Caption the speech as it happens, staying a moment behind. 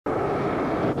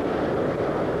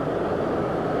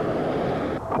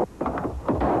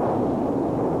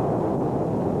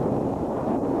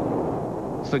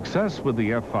Success with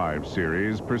the F-5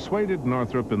 series persuaded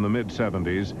Northrop in the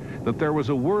mid-70s that there was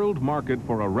a world market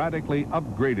for a radically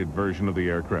upgraded version of the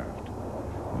aircraft.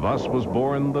 Thus was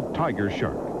born the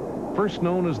Tigershark, first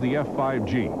known as the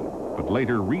F-5G, but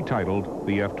later retitled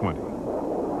the F-20.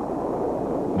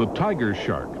 The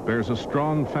Tigershark bears a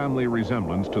strong family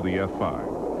resemblance to the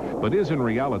F-5, but is in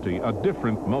reality a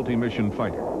different multi-mission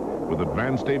fighter with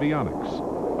advanced avionics,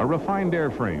 a refined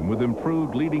airframe with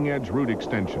improved leading-edge route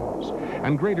extensions,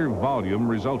 and greater volume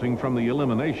resulting from the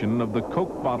elimination of the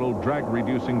Coke bottle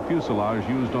drag-reducing fuselage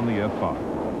used on the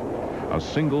F-5. A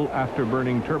single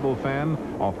afterburning turbofan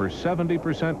offers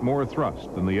 70% more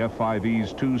thrust than the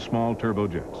F-5E's two small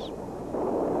turbojets.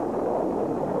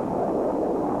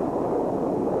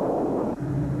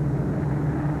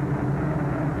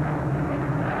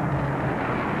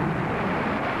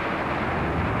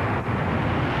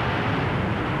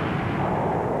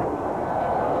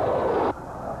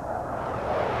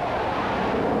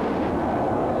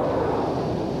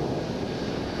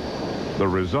 The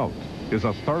result is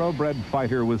a thoroughbred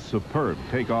fighter with superb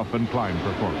takeoff and climb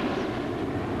performance.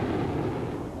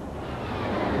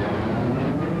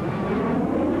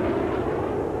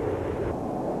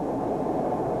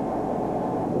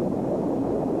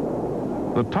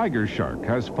 The Tigershark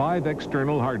has 5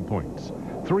 external hardpoints,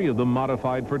 3 of them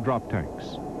modified for drop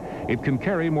tanks. It can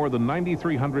carry more than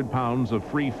 9,300 pounds of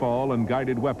free fall and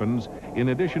guided weapons in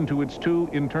addition to its 2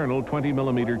 internal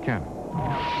 20mm cannons.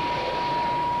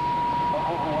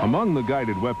 Among the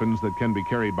guided weapons that can be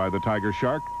carried by the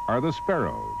Tigershark are the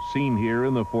Sparrow, seen here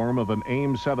in the form of an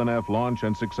AIM-7F launch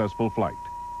and successful flight.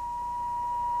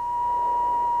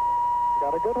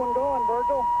 Got a good one going,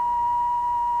 Virgil.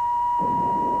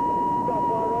 Gonna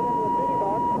fly right into the feeding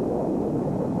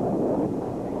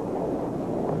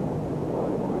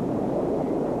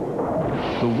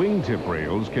box. The wingtip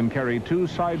rails can carry 2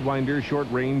 Sidewinder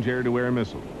short-range air-to-air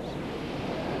missiles.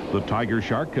 The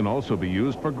Tigershark can also be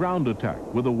used for ground attack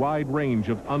with a wide range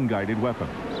of unguided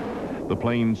weapons. The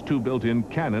plane's 2 built-in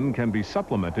cannon can be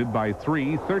supplemented by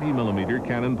 3 30mm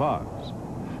cannon pods,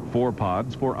 4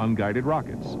 pods for unguided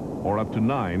rockets, or up to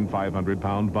 9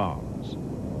 500-pound bombs.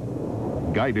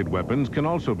 Guided weapons can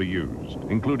also be used,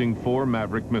 including 4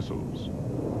 Maverick missiles.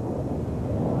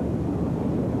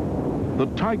 The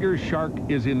Tigershark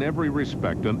is in every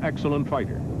respect an excellent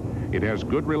fighter. It has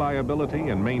good reliability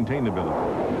and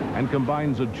maintainability, and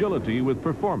combines agility with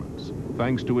performance,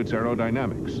 thanks to its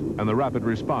aerodynamics and the rapid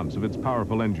response of its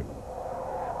powerful engine.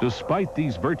 Despite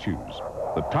these virtues,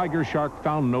 the Tigershark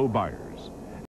found no buyers.